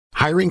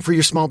Hiring for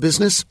your small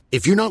business?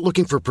 If you're not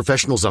looking for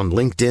professionals on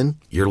LinkedIn,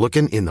 you're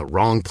looking in the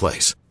wrong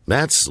place.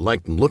 That's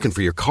like looking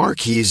for your car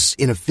keys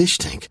in a fish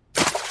tank.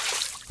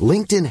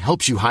 LinkedIn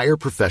helps you hire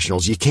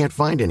professionals you can't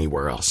find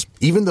anywhere else,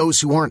 even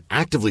those who aren't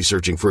actively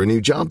searching for a new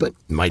job but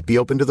might be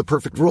open to the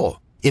perfect role.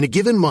 In a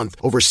given month,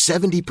 over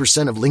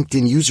 70% of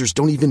LinkedIn users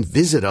don't even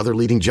visit other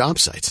leading job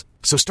sites.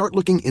 So start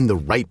looking in the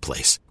right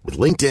place. With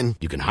LinkedIn,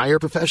 you can hire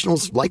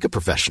professionals like a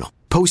professional.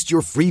 Post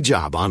your free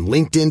job on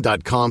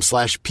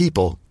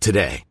linkedin.com/people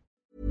today.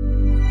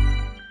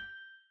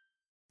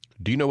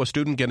 Do you know a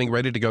student getting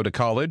ready to go to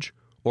college?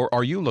 Or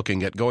are you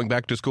looking at going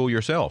back to school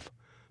yourself?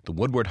 The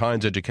Woodward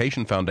Hines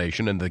Education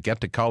Foundation and the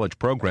Get to College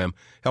program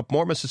help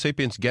more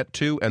Mississippians get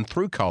to and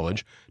through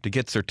college to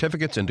get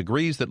certificates and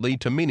degrees that lead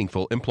to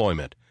meaningful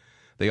employment.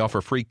 They offer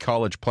free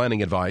college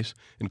planning advice,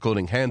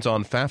 including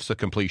hands-on FAFSA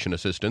completion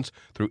assistance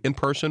through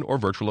in-person or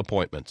virtual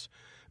appointments.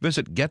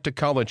 Visit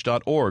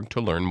gettocollege.org to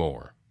learn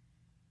more.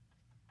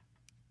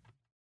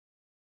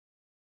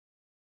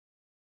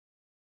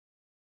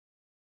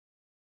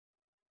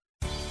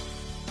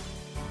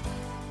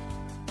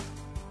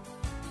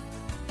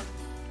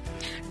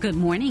 Good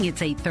morning.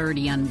 It's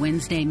 8:30 on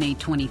Wednesday, May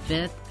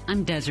 25th.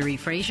 I'm Desiree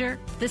Frazier.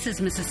 This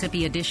is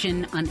Mississippi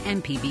Edition on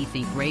MPB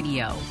Think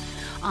Radio.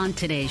 On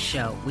today's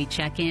show, we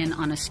check in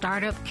on a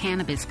startup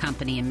cannabis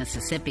company in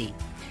Mississippi.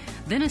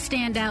 Then a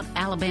standout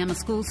Alabama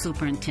school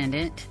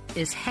superintendent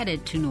is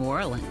headed to New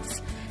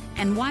Orleans.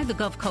 And why the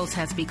Gulf Coast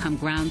has become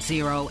ground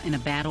zero in a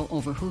battle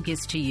over who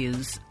gets to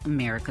use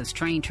America's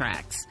train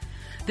tracks.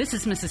 This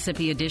is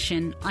Mississippi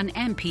Edition on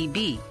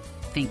MPB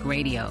Think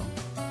Radio.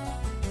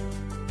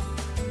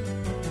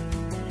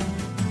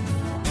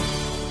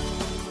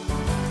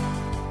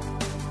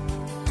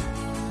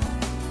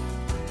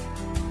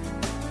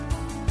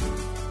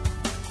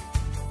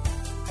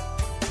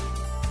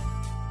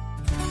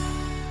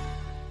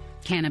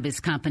 Cannabis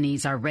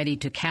companies are ready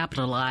to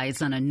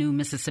capitalize on a new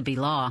Mississippi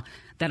law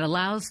that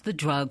allows the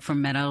drug for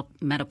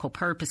medical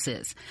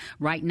purposes.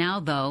 Right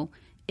now, though,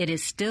 it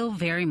is still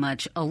very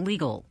much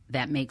illegal.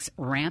 That makes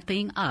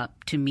ramping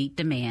up to meet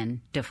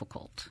demand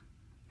difficult.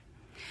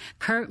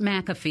 Kurt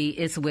McAfee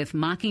is with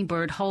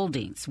Mockingbird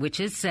Holdings, which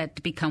is set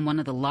to become one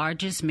of the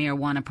largest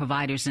marijuana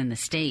providers in the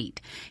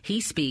state.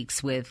 He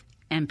speaks with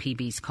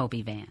MPB's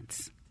Kobe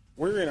Vance.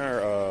 We're in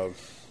our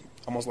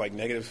almost like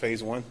negative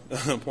phase one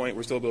point.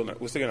 We're still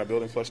getting our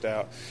building flushed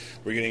out.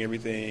 We're getting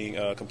everything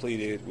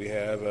completed. We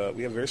have a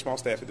very small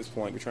staff at this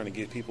point. We're trying to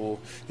get people,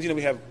 because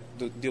we have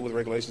to deal with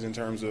regulations in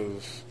terms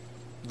of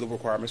the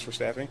requirements for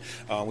staffing.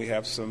 We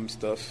have some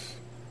stuff.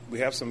 We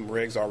have some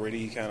regs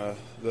already.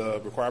 The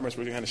requirements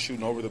really kind of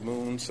shooting over the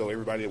moon. So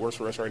everybody that works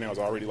for us right now is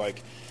already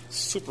like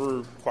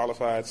super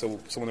qualified. So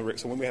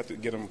when we have to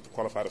get them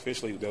qualified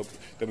officially, they're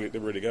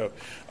ready to go.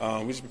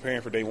 We're just preparing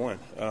for day one.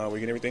 We're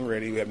getting everything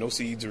ready. We have no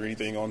seeds or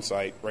anything on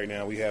site right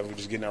now. We're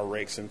just getting our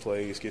regs in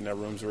place, getting our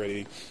rooms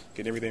ready,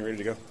 getting everything ready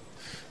to go.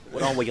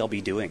 What all will y'all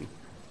be doing?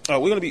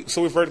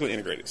 We're vertically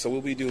integrated. So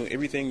we'll be doing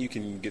everything you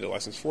can get a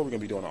license for. We're going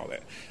to be doing all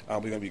that.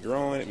 We're going to be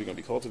growing it. We're going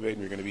to be cultivating.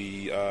 We're going to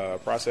be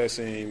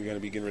processing. We're going to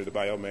be getting rid of the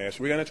biomass.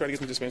 We're going to try to get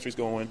some dispensaries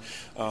going.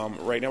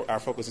 Right now, our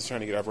focus is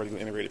trying to get our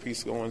vertically integrated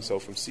piece going. So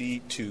from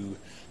seed to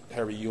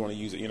however you want to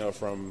use it,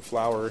 from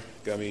flower,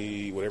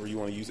 gummy, whatever you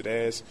want to use it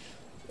as,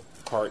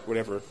 cart,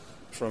 whatever,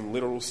 from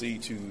literal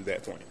seed to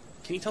that point.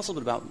 Can you tell us a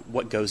little bit about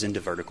what goes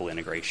into vertical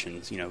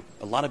integrations?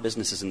 A lot of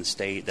businesses in the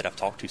state that I've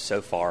talked to so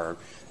far are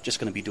just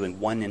going to be doing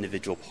one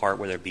individual part,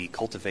 whether it be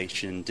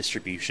cultivation,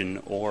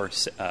 distribution, or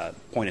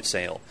point of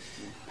sale.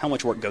 How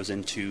much work goes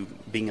into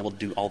being able to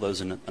do all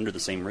those under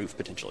the same roof,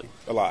 potentially?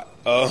 A lot.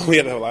 We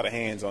have to have a lot of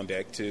hands on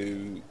deck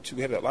we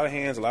have a lot of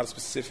hands, a lot of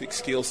specific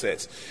skill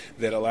sets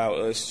that allow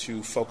us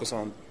to focus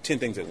on 10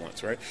 things at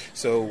once, right?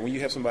 So when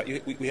you have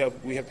somebody, we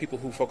have people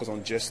who focus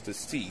on just the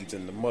seeds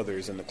and the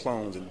mothers and the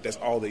clones, and that's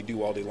all they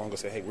do all day long, and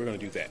say, hey, we're going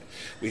to do that.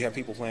 We have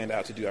people planned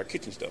out to do our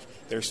kitchen stuff.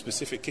 There's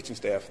specific kitchen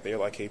staff. They're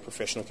like a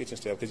professional kitchen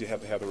staff because you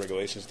have to have the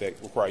regulations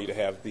that require you to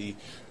have the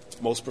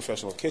most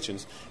professional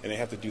kitchens, and they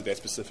have to do that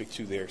specific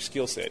to their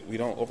skill set. We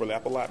don't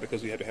overlap a lot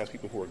because we have to have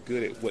people who are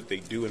good at what they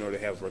do in order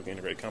to have a vertically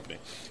integrated company.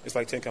 It's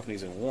like 10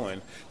 companies in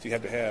one, so you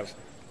have to have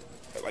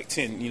like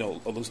 10,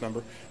 a loose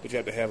number, but you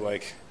have to have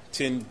like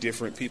 10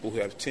 different people who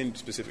have 10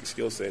 specific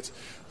skill sets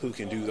who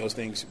can do those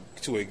things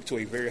to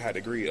a very high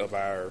degree of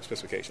our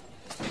specification.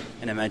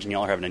 And I imagine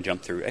y'all are having to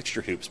jump through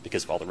extra hoops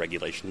because of all the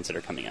regulations that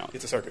are coming out.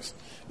 It's a circus.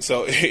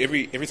 So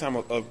every time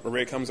a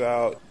reg comes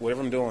out, whatever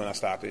I'm doing, I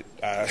stop it.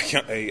 I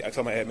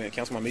tell my admin,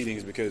 cancel my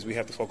meetings because we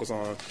have to focus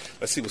on,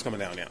 let's see what's coming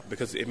down now,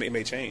 because it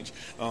may change.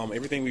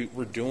 Everything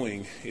we're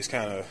doing is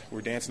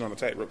we're dancing on the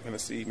tightrope, kind of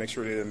see, make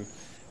sure that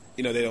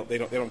they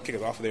don't kick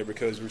us off of there,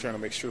 because we're trying to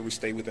make sure we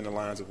stay within the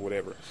lines of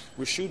whatever.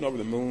 We're shooting over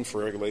the moon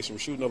for regulation. We're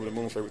shooting over the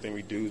moon for everything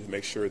we do to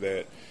make sure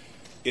that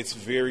it's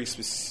very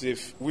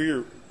specific.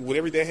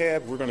 Whatever they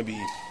have, we're going to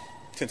be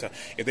 10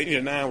 times. If they need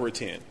a 9, we're a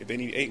 10. If they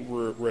need 8,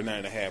 we're a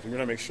 9.5. We're going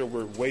to make sure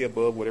we're way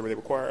above whatever they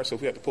require. So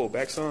if we have to pull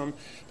back some,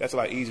 that's a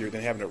lot easier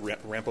than having to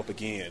ramp up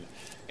again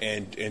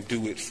and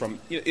do it from.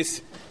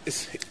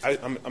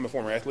 I'm a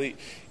former athlete.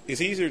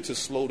 It's easier to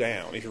slow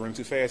down if you're running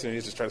too fast than it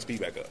is to try to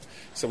speed back up.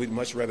 So we'd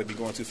much rather be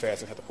going too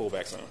fast and have to pull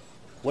back some.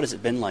 What has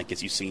it been like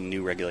as you've seen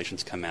new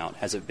regulations come out?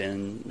 Has it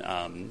been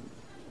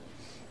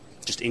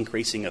just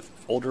increasing of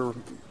older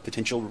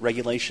potential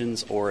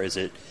regulations, or is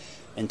it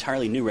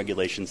entirely new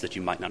regulations that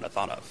you might not have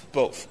thought of?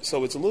 Both.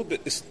 So it's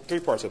it's 3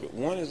 parts of it.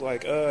 One is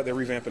like they're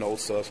revamping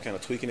old stuff, kind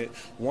of tweaking it.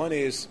 One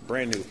is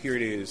brand new, here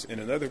it is. And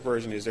another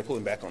version is they're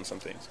pulling back on some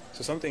things.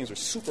 So some things are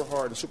super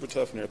hard and super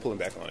tough, and they're pulling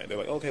back on it. They're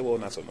like, okay, well,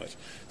 not so much.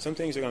 Some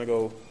things are going to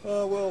go,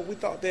 well, we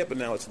thought that, but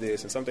now it's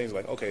this. And some things are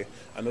like, okay,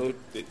 I know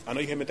you haven't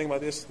been thinking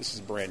about this. This is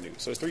brand new.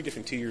 So it's 3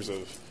 different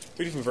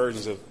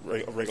versions of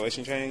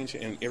regulation change,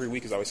 and every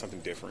week is always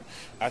something different.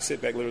 I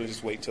sit back, literally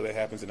just wait until that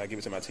happens, and I give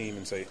it to my team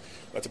and say,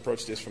 let's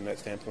approach this from that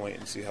standpoint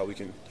and see how we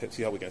can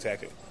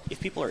attack it. If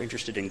people are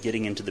interested in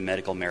getting into the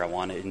medical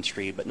marijuana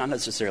industry, but not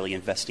necessarily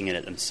investing in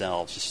it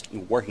themselves, just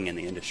working in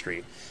the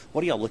industry,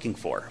 what are y'all looking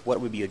for?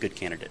 What would be a good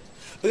candidate?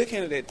 A good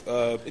candidate,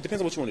 it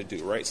depends on what you want to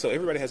do, right? So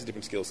everybody has a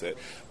different skill set.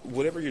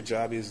 Whatever your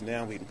job is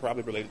now, we can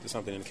probably relate it to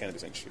something in the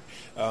cannabis industry.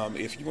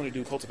 If you want to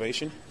do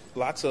cultivation,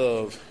 lots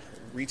of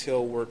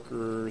retail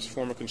workers,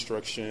 former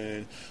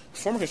construction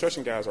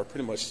guys are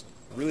pretty much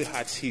really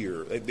high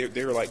tier.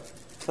 They're like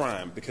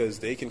prime because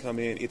they can come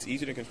in. It's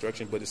easier than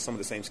construction, but it's some of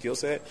the same skill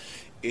set.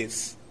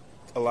 It's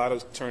a lot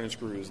of turning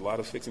screws, a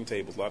lot of fixing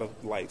tables, a lot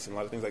of lights, and a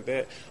lot of things like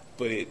that.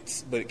 But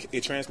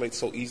it translates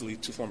so easily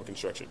to former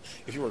construction.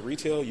 If you work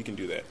retail, you can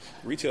do that.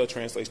 Retail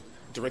translates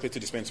directly to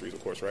dispensaries,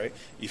 of course, right?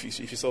 If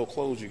you sell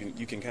clothes,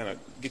 you can kind of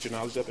get your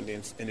knowledge up and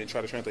then try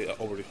to translate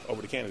over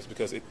to cannabis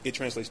because it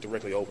translates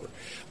directly over.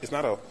 It's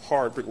not a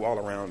hard brick wall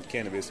around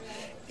cannabis.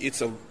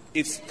 It's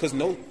because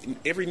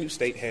every new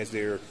state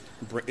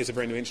it's a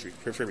brand new industry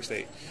for every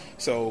state.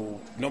 So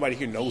nobody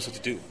here knows what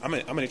to do. I'm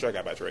an HR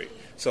guy by trade.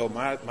 So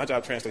my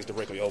job translates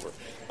directly over.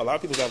 A lot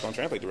of people's jobs don't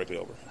translate directly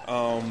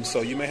over.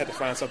 So you may have to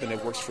find something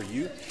that works for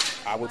you.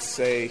 I would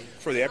say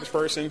for the average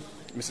person,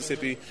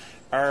 Mississippi,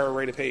 our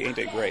rate of pay ain't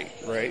that great,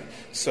 right?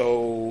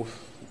 So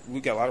we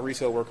got a lot of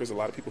retail workers, a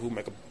lot of people who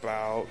make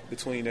about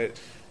between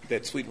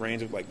that sweet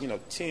range of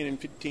 10 and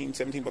 15,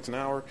 17 bucks an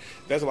hour.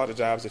 There's a lot of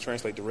jobs that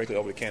translate directly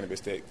over to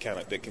cannabis that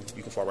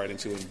you can fall right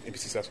into and be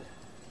successful.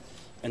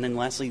 And then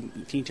lastly,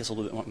 can you tell us a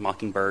little bit about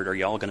Mockingbird? Are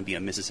y'all going to be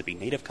a Mississippi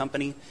native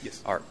company?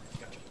 Yes.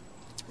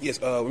 Yes,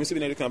 we're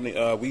Mississippi Native Company.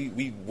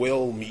 We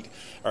will meet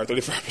our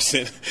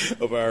 35%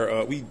 of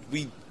our. We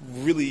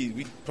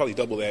probably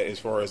double that as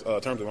far as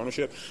terms of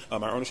ownership.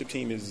 Our ownership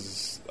team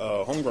is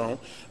homegrown.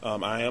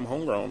 I am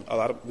homegrown.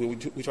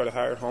 We try to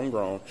hire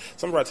homegrown.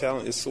 Some of our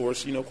talent is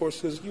sourced, of course,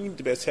 because you need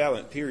the best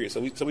talent. Period.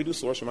 So we do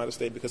source from out of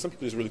state because some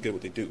people is really good at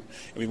what they do,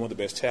 and we want the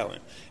best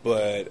talent.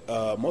 But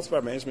most of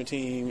our management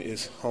team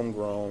is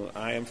homegrown.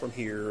 I am from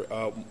here.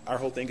 Our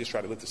whole thing is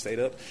try to lift the state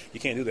up. You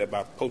can't do that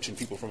by poaching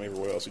people from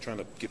everywhere else. We're trying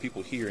to get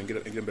people here and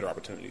get them better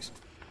opportunities.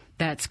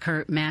 That's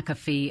Kurt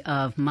McAfee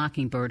of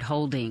Mockingbird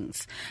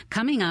Holdings.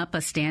 Coming up, a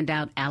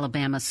standout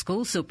Alabama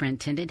school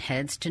superintendent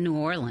heads to New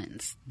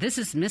Orleans. This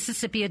is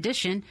Mississippi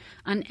Edition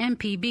on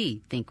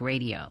MPB Think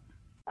Radio.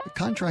 Did a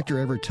contractor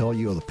ever tell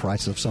you the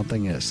price of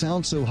something and it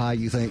sounds so high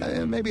you think,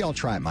 maybe I'll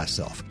try it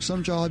myself?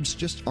 Some jobs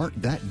just aren't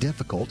that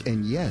difficult,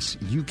 and yes,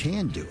 you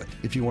can do it.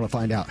 If you want to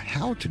find out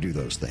how to do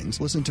those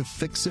things, listen to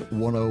Fix It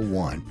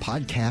 101,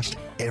 podcast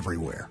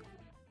everywhere.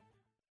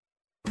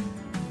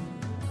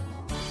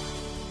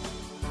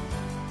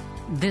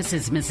 This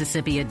is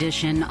Mississippi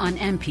Edition on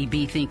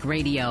MPB Think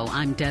Radio.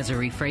 I'm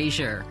Desiree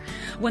Frazier.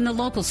 When the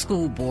local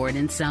school board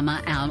in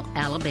Selma,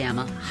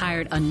 Alabama,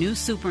 hired a new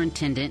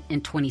superintendent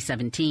in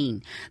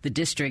 2017, the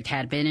district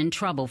had been in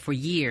trouble for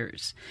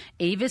years.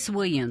 Avis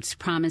Williams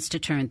promised to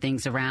turn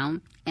things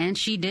around, and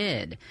she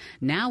did.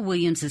 Now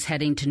Williams is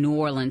heading to New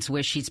Orleans,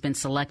 where she's been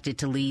selected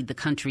to lead the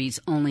country's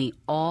only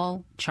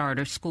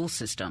all-charter school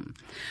system.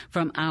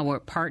 From our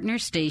partner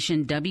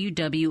station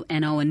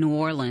WWNO in New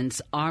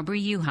Orleans,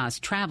 Aubrey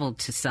Uhas traveled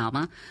to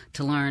Selma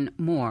to learn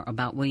more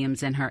about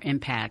Williams and her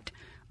impact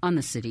on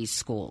the city's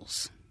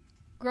schools.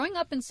 Growing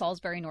up in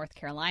Salisbury, North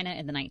Carolina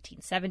in the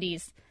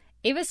 1970s,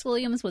 Avis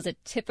Williams was a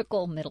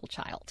typical middle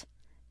child,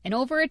 an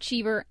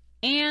overachiever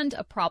and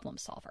a problem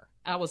solver.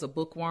 I was a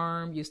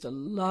bookworm, used to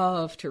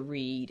love to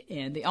read,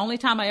 and the only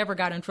time I ever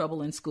got in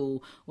trouble in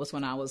school was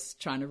when I was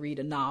trying to read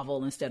a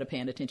novel instead of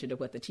paying attention to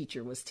what the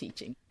teacher was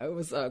teaching. It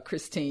was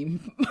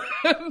Christine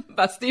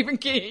by Stephen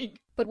King.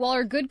 But while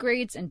her good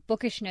grades and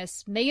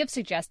bookishness may have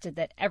suggested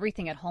that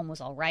everything at home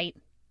was all right,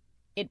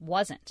 it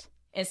wasn't.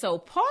 And so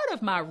part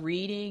of my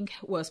reading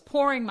was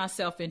pouring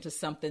myself into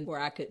something where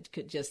I could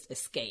just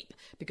escape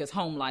because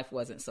home life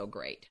wasn't so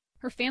great.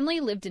 Her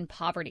family lived in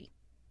poverty,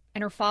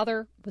 and her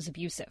father was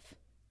abusive.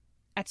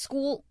 At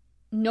school,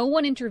 no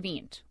one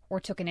intervened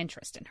or took an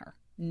interest in her.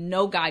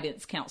 No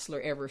guidance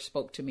counselor ever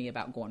spoke to me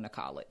about going to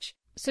college.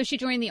 So she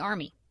joined the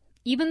Army,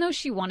 even though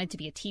she wanted to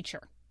be a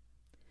teacher.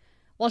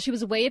 While she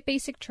was away at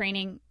basic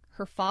training,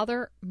 her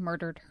father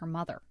murdered her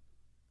mother.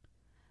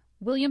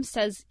 Williams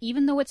says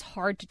even though it's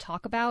hard to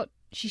talk about,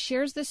 she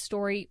shares this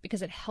story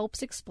because it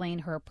helps explain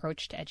her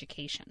approach to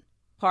education.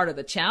 Part of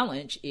the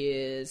challenge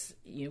is,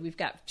 we've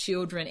got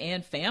children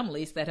and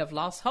families that have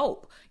lost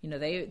hope.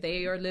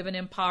 They are living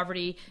in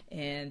poverty,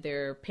 and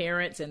their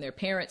parents and their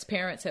parents'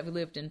 parents have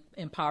lived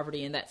in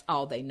poverty, and that's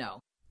all they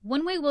know.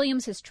 One way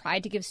Williams has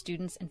tried to give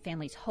students and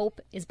families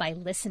hope is by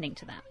listening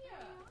to them.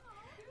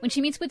 When she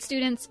meets with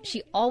students,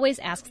 she always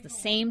asks the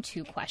same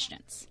 2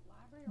 questions.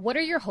 What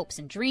are your hopes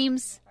and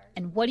dreams?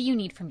 And what do you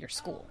need from your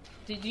school?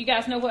 Did you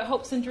guys know what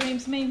hopes and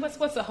dreams mean?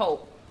 What's a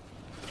hope?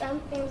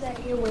 Something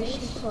that you're wishing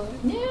for.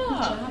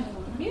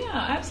 Yeah,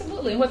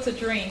 absolutely. What's a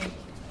dream?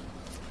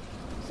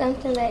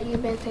 Something that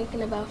you've been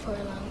thinking about for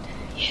a long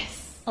time.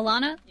 Yes.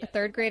 Alana, a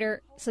 3rd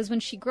grader, says when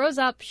she grows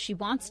up, she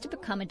wants to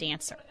become a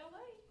dancer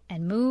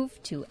and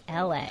move to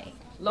L.A.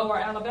 Lower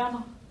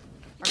Alabama?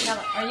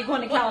 Are you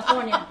going to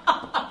California?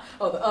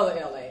 Oh, the other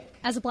L.A.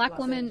 As a black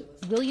woman,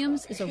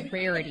 Williams is a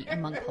rarity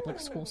among public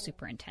school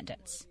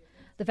superintendents,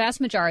 the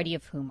vast majority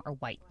of whom are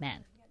white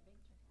men.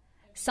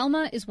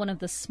 Selma is one of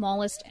the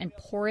smallest and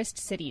poorest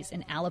cities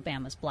in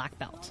Alabama's Black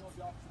Belt.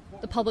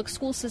 The public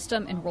school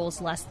system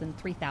enrolls less than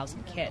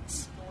 3,000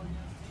 kids.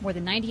 More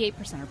than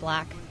 98% are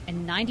black,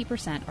 and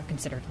 90% are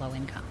considered low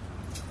income.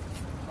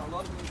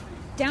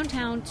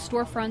 Downtown,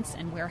 storefronts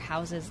and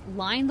warehouses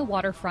line the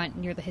waterfront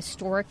near the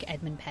historic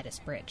Edmund Pettus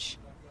Bridge,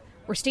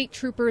 where state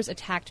troopers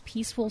attacked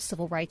peaceful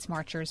civil rights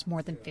marchers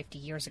more than 50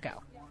 years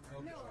ago.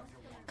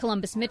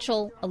 Columbus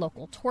Mitchell, a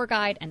local tour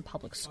guide and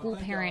public school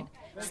parent,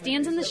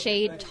 stands in the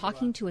shade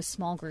talking to a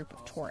small group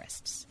of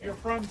tourists. You're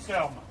from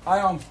Selma? I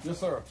am, yes,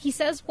 sir. He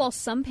says while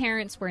some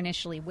parents were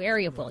initially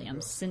wary of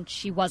Williams since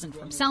she wasn't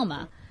from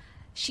Selma,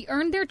 she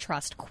earned their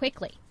trust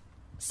quickly.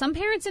 Some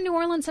parents in New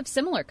Orleans have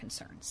similar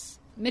concerns.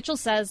 Mitchell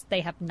says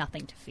they have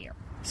nothing to fear.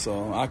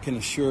 So I can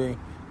assure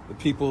the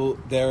people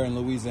there in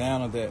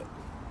Louisiana that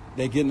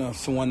they're getting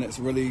someone that's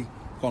really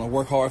going to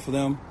work hard for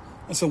them,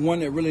 and someone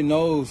that really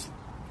knows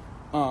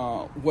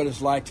what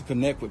it's like to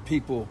connect with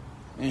people.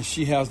 And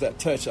she has that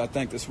touch, I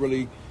think, that's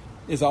really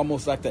is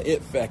almost like the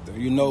it factor.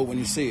 You know when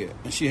you see it,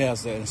 and she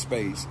has that in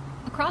spades.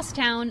 Across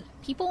town,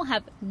 people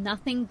have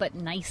nothing but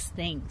nice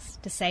things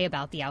to say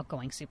about the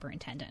outgoing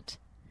superintendent.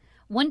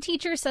 One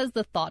teacher says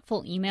the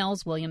thoughtful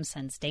emails Williams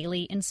sends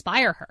daily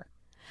inspire her.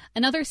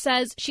 Another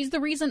says she's the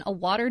reason a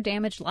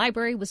water-damaged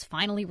library was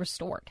finally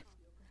restored.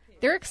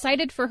 They're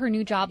excited for her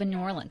new job in New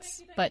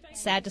Orleans, but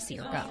sad to see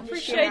her go.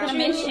 Appreciate you. I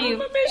miss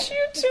you. I miss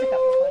you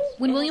too.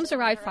 When Williams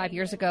arrived 5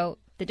 years ago,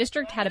 the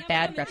district had a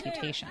bad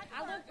reputation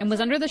and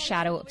was under the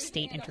shadow of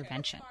state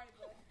intervention.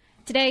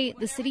 Today,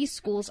 the city's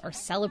schools are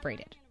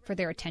celebrated for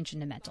their attention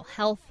to mental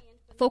health,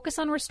 focus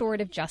on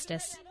restorative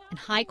justice, and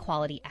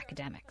high-quality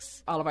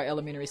academics. All of our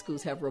elementary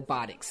schools have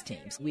robotics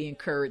teams. We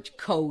encourage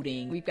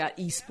coding. We've got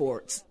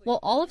esports. While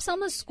all of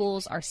Selma's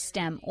schools are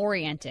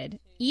STEM-oriented,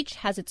 each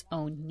has its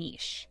own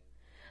niche.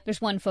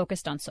 There's one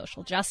focused on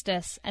social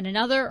justice and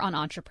another on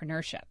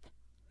entrepreneurship.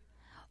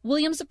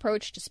 Williams'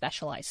 approach to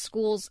specialized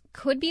schools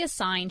could be a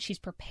sign she's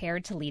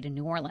prepared to lead in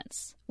New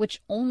Orleans,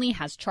 which only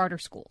has charter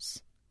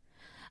schools.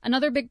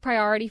 Another big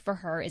priority for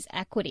her is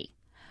equity,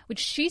 which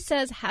she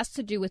says has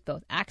to do with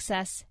both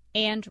access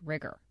and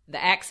rigor.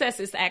 The access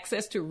is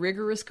access to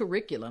rigorous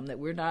curriculum, that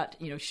we're not,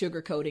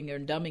 sugarcoating or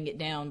dumbing it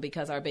down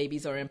because our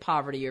babies are in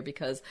poverty or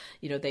because,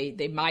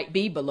 they might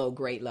be below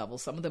grade level.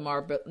 Some of them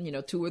are,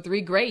 2 or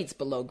 3 grades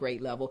below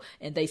grade level,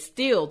 and they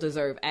still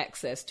deserve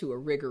access to a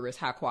rigorous,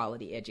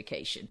 high-quality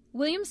education.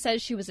 Williams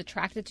says she was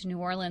attracted to New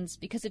Orleans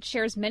because it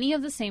shares many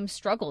of the same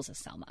struggles as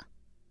Selma.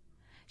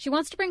 She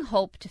wants to bring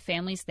hope to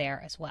families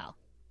there as well.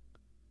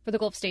 For the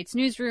Gulf States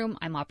Newsroom,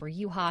 I'm Aubrey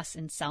Uhas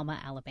in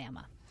Selma,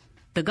 Alabama.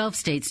 The Gulf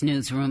States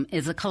Newsroom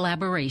is a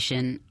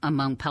collaboration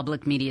among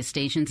public media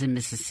stations in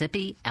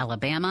Mississippi,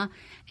 Alabama,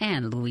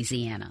 and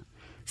Louisiana.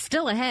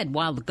 Still ahead,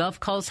 while the Gulf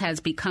Coast has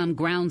become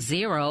ground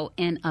zero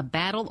in a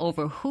battle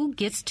over who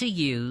gets to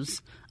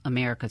use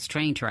America's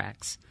train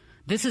tracks.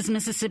 This is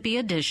Mississippi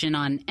Edition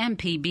on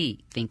MPB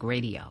Think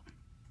Radio.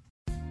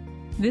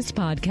 This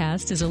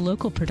podcast is a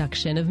local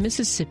production of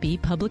Mississippi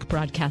Public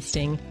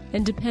Broadcasting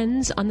and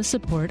depends on the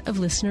support of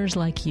listeners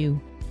like you.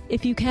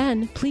 If you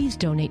can, please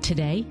donate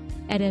today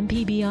at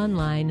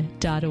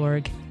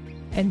mpbonline.org.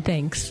 And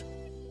thanks.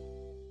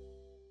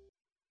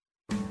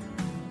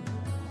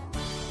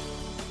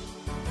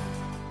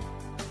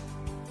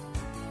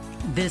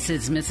 This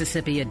is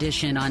Mississippi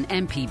Edition on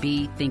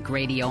MPB Think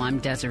Radio. I'm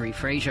Desiree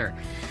Frazier.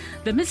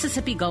 The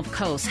Mississippi Gulf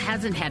Coast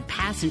hasn't had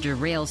passenger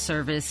rail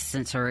service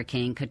since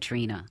Hurricane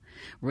Katrina.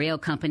 Rail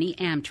company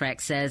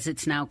Amtrak says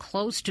it's now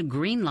close to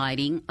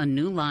greenlighting a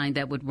new line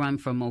that would run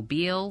from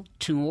Mobile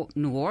to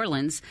New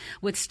Orleans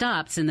with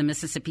stops in the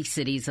Mississippi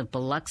cities of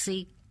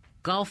Biloxi,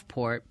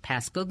 Gulfport,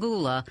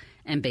 Pascagoula,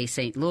 and Bay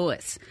St.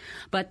 Louis.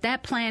 But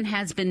that plan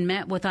has been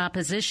met with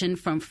opposition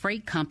from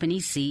freight company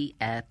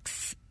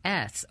CSX.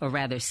 or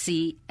rather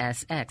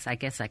CSX. I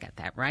guess I got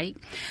that right.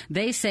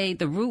 They say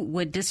the route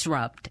would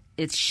disrupt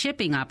its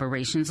shipping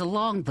operations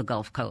along the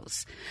Gulf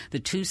Coast. The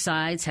two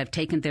sides have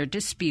taken their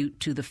dispute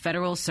to the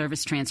Federal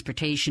Surface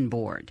Transportation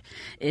Board.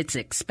 It's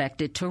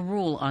expected to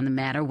rule on the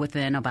matter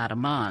within about a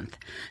month.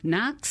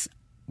 Knox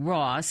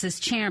Ross is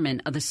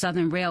chairman of the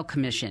Southern Rail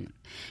Commission.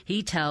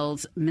 He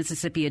tells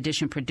Mississippi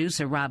Edition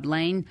producer Rob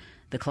Lane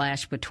the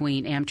clash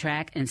between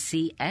Amtrak and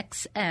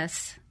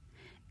CXS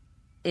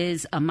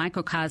is a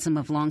microcosm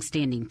of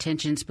longstanding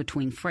tensions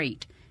between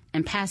freight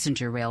and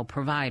passenger rail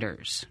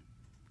providers.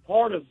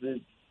 Part of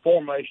the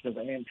formation of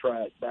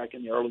Amtrak back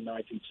in the early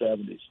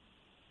 1970s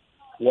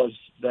was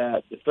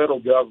that the federal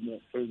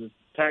government, through the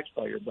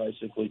taxpayer,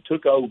 basically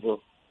took over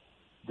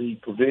the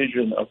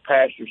provision of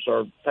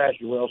passenger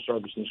rail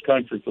service in this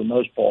country for the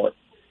most part,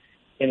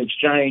 in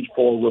exchange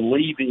for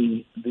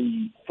relieving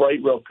the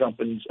freight rail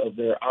companies of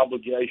their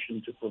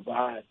obligation to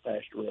provide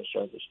passenger rail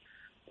service.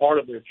 Part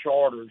of their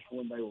charters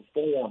when they were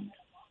formed,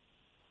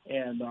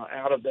 and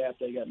out of that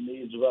they got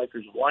millions of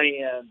acres of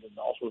land and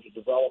all sorts of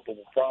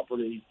developable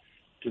property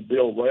to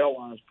build rail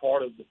lines.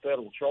 Part of the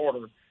federal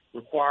charter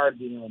required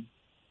them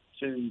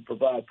to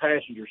provide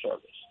passenger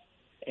service,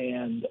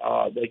 and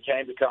they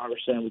came to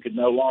Congress saying we could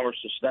no longer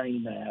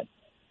sustain that.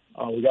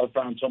 We got to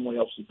find someone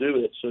else to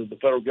do it. So the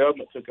federal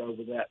government took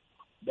over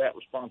that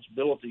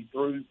responsibility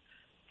through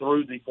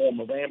the form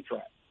of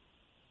Amtrak.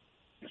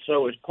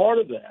 So as part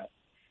of that,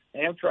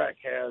 Amtrak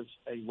has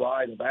a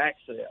right of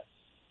access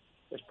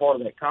as part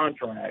of that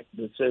contract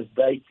that says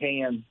they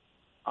can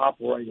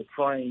operate a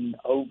train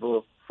over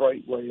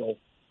freight rail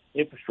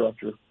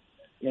infrastructure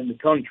in the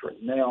country.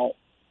 Now,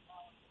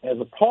 as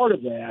a part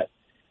of that,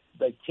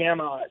 they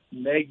cannot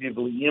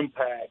negatively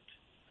impact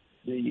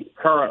the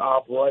current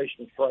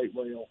operation of freight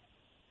rail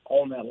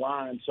on that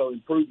line, so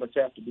improvements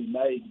have to be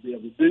made to be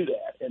able to do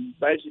that. And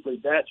basically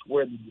that's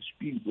where the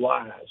dispute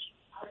lies,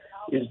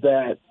 is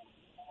that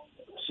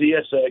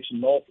CSX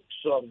and Norfolk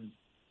Southern,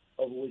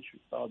 over which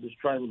this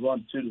train would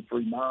run 2 to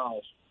 3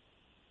 miles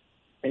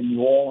in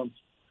New Orleans,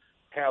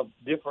 have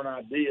different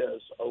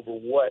ideas over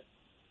what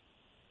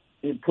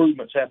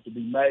improvements have to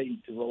be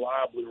made to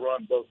reliably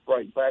run both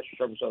freight and passenger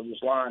service over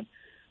this line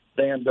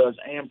than does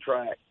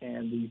Amtrak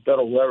and the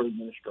Federal Railroad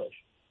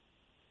Administration.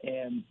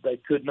 And they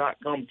could not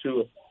come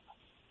to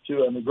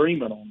an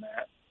agreement on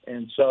that.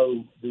 And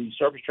so the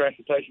Surface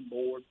Transportation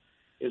Board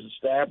is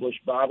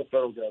established by the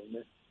federal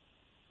government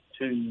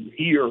to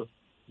hear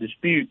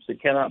disputes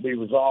that cannot be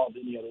resolved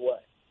any other way.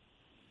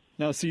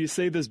 Now, so you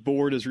say this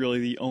board is really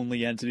the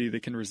only entity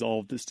that can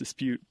resolve this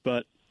dispute,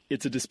 but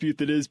it's a dispute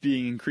that is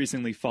being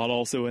increasingly fought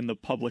also in the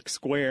public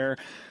square.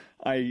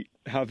 I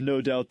have no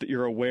doubt that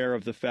you're aware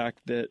of the fact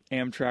that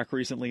Amtrak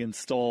recently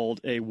installed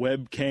a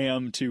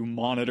webcam to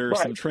monitor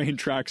some train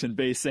tracks in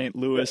Bay St.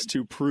 Louis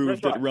to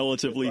prove that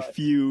relatively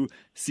few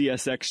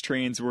CSX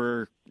trains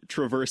were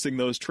traversing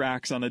those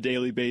tracks on a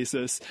daily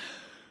basis.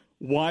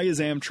 Why is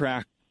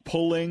Amtrak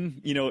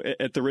pulling,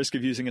 at the risk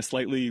of using a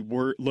slightly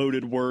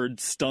loaded word,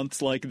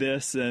 stunts like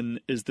this?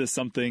 And is this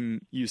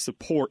something you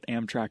support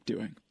Amtrak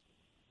doing?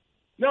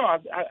 No, I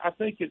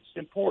think it's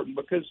important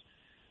because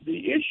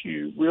the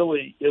issue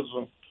really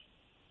isn't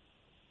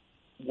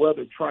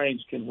whether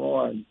passenger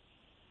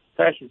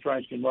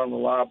trains can run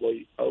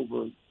reliably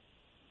over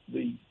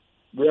the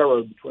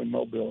railroad between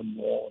Mobile and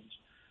New Orleans.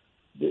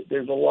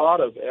 There's a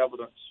lot of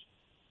evidence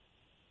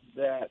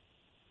that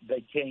they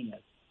can,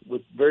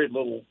 with very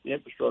little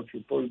infrastructure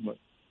improvement.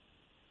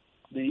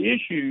 The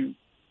issue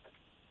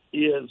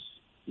is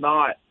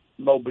not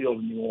Mobile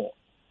to New Orleans.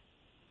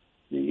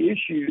 The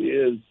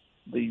issue is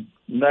the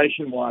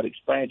nationwide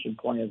expansion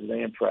plans that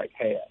Amtrak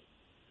had.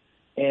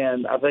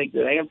 And I think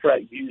that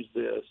Amtrak views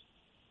this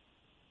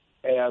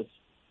as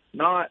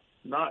not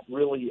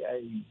really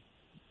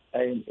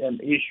an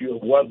issue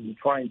of whether the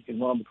trains can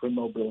run between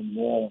Mobile and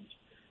New Orleans.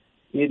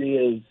 It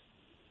is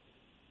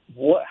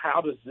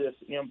how does this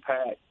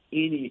impact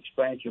any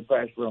expansion of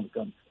passenger around the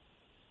country?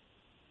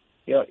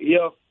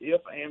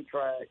 If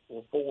Amtrak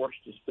were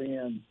forced to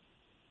spend,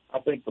 I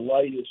think the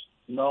latest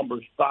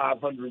number's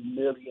 $500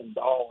 million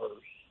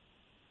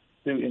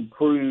to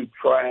improve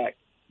track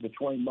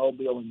between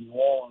Mobile and New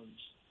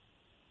Orleans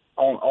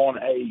on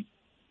a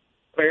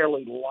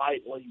fairly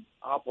lightly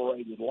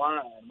operated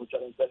line, which I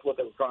think that's what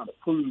they were trying to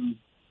prove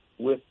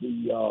with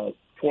the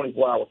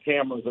 24-hour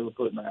cameras they were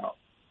putting out.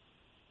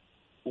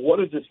 What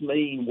does this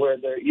mean where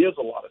there is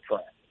a lot of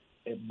traffic,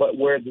 but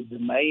where the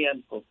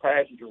demand for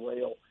passenger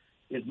rail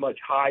is much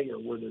higher,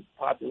 where the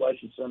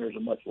population centers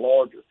are much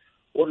larger?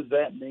 What does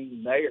that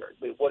mean there?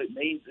 But what it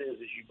means is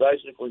you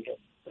basically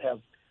have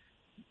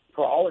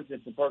for all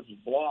intents and purposes,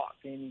 block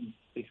any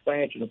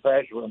expansion of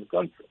passenger around the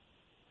country.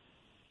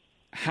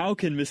 How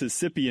can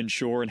Mississippi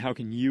ensure, and how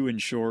can you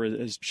ensure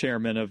as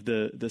chairman of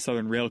the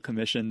Southern Rail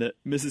Commission, that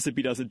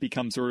Mississippi doesn't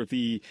become sort of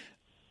the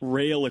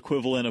rail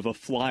equivalent of a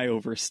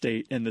flyover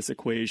state in this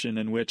equation,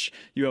 in which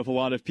you have a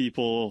lot of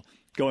people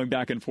going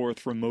back and forth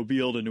from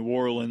Mobile to New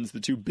Orleans, the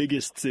two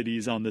biggest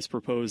cities on this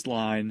proposed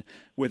line,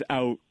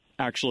 without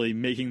actually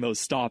making those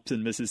stops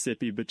in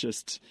Mississippi, but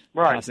just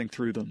Right. passing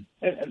through them.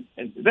 And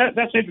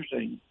that's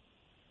interesting.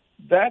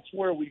 That's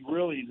where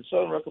the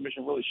Southern Rail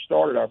Commission really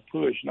started our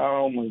push, not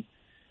only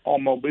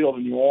on Mobile to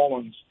New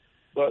Orleans,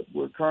 but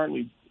we're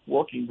currently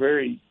working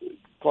very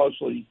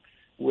closely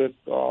with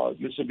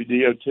Mississippi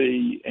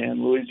DOT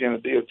and Louisiana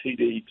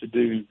DOTD to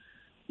do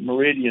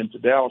Meridian to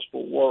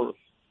Dallas-Fort Worth.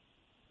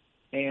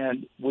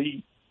 And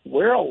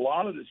where a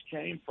lot of this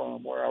came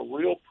from, where our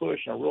real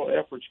push, our real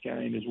efforts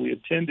came, is we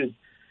attended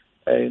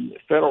a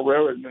Federal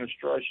Railroad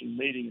Administration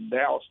meeting in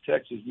Dallas,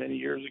 Texas, many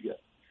years ago.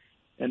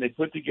 And they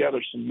put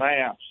together some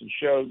maps and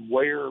showed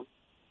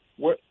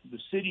what the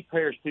city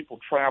pairs people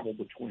travel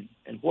between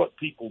and what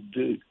people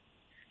do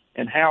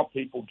and how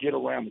people get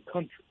around the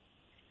country.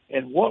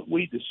 And what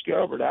we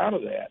discovered out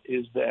of that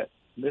is that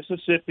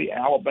Mississippi,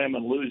 Alabama,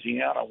 and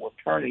Louisiana were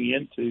turning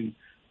into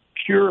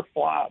pure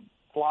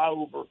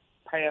flyover,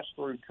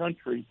 pass-through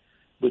country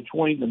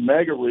between the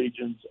mega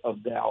regions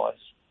of Dallas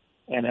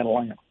and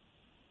Atlanta.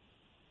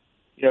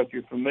 You know, if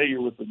you're familiar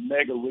with the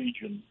mega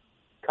region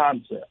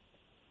concept.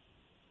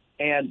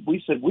 And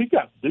we said, we've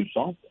got to do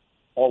something,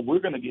 or we're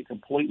going to get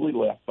completely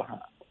left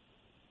behind.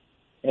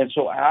 And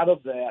so out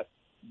of that,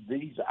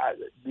 these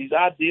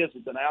ideas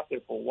have been out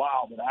there for a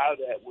while, but out of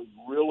that, we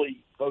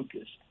really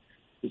focused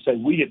to say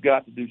we have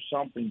got to do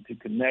something to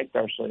connect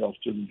ourselves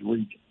to these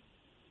regions.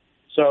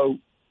 So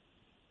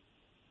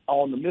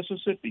on the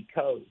Mississippi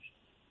coast,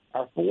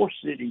 our 4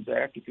 cities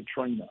after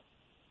Katrina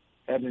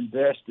have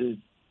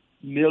invested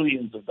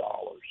millions of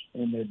dollars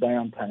in their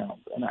downtowns,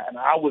 and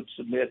I would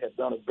submit have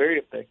done a very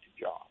effective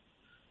job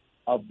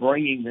of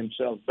bringing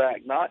themselves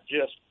back. Not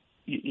just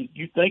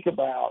you think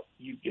about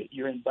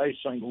you're in Bay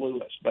St.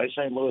 Louis. Bay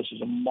St. Louis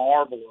is a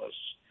marvelous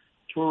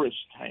tourist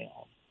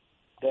town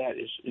that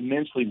is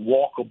immensely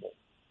walkable,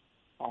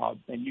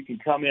 and you can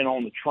come in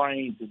on the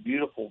train to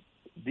beautiful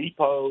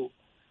depot.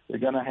 They're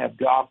going to have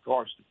golf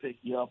carts to pick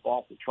you up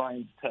off the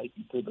train to take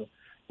you to the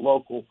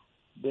local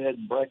bed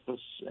and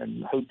breakfast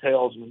and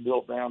hotels that are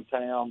built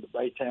downtown. The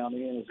Baytown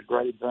Inn is a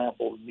great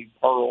example of the new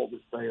Pearl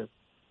that's there.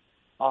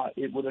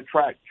 It would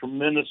attract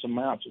tremendous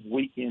amounts of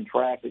weekend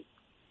traffic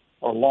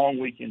or long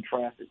weekend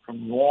traffic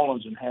from New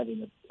Orleans, and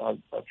having a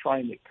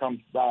train that comes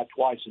by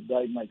twice a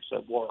day makes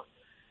that work.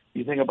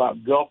 You think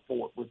about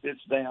Gulfport with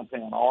its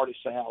downtown,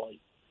 Artist Alley,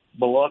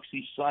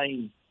 Biloxi,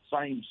 same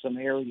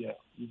scenario.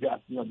 You've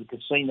got, the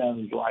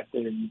casinos right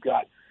there. You've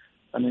got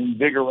an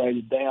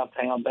invigorated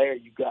downtown there.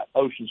 You've got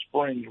Ocean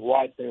Springs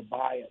right there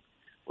by it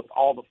with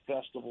all the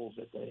festivals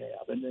that they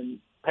have. And then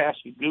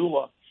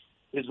Pascagoula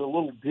is a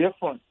little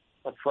different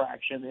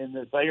attraction in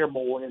that they are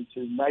more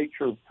into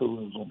nature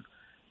tourism.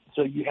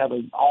 So you have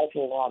an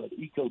awful lot of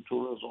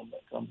ecotourism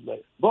that comes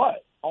there.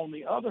 But on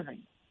the other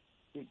hand,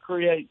 it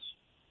creates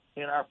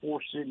in our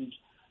 4 cities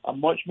a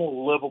much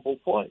more livable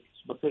place,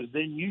 because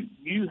then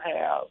you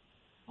have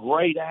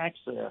great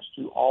access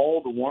to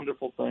all the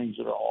wonderful things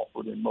that are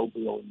offered in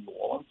Mobile and New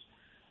Orleans.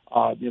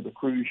 The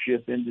cruise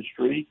ship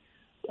industry,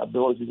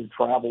 ability to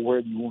travel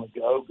wherever you want to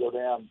go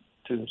down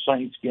to the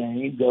Saints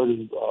game, go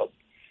to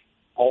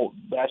all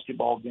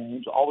basketball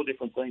games, all the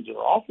different things that are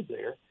offered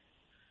there.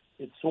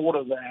 It's sort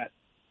of that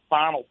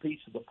final piece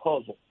of the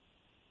puzzle,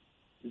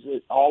 is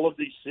that all of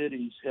these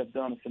cities have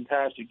done a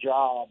fantastic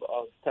job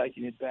of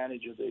taking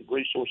advantage of the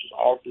resources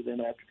offered to them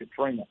after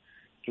Katrina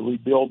to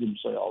rebuild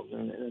themselves,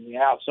 and the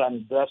outside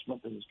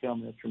investment that has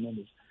come in is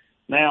tremendous.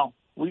 Now,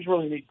 we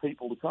really need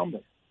people to come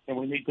there, and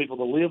we need people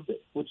to live there,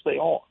 which they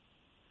are.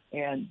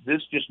 And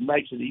this just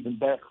makes it even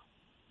better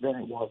than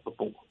it was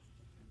before.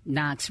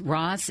 Knox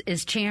Ross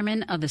is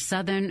chairman of the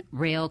Southern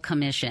Rail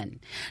Commission.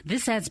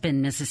 This has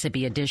been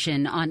Mississippi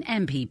Edition on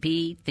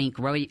MPB Think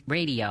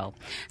Radio.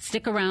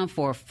 Stick around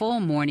for a full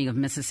morning of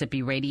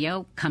Mississippi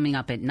Radio. Coming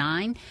up at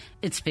 9,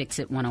 it's Fix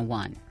It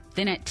 101.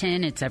 Then at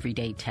 10, it's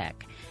Everyday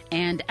Tech.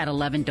 And at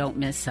 11, don't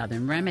miss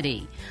Southern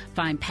Remedy.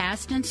 Find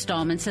past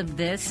installments of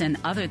this and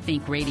other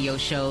Think Radio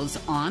shows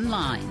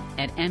online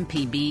at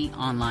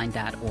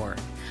mpbonline.org.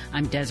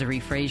 I'm Desiree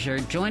Frazier.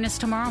 Join us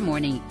tomorrow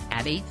morning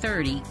at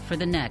 8:30 for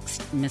the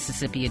next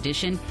Mississippi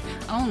Edition,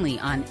 only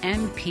on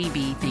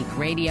MPB Think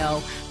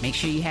Radio. Make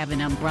sure you have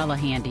an umbrella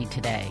handy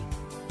today.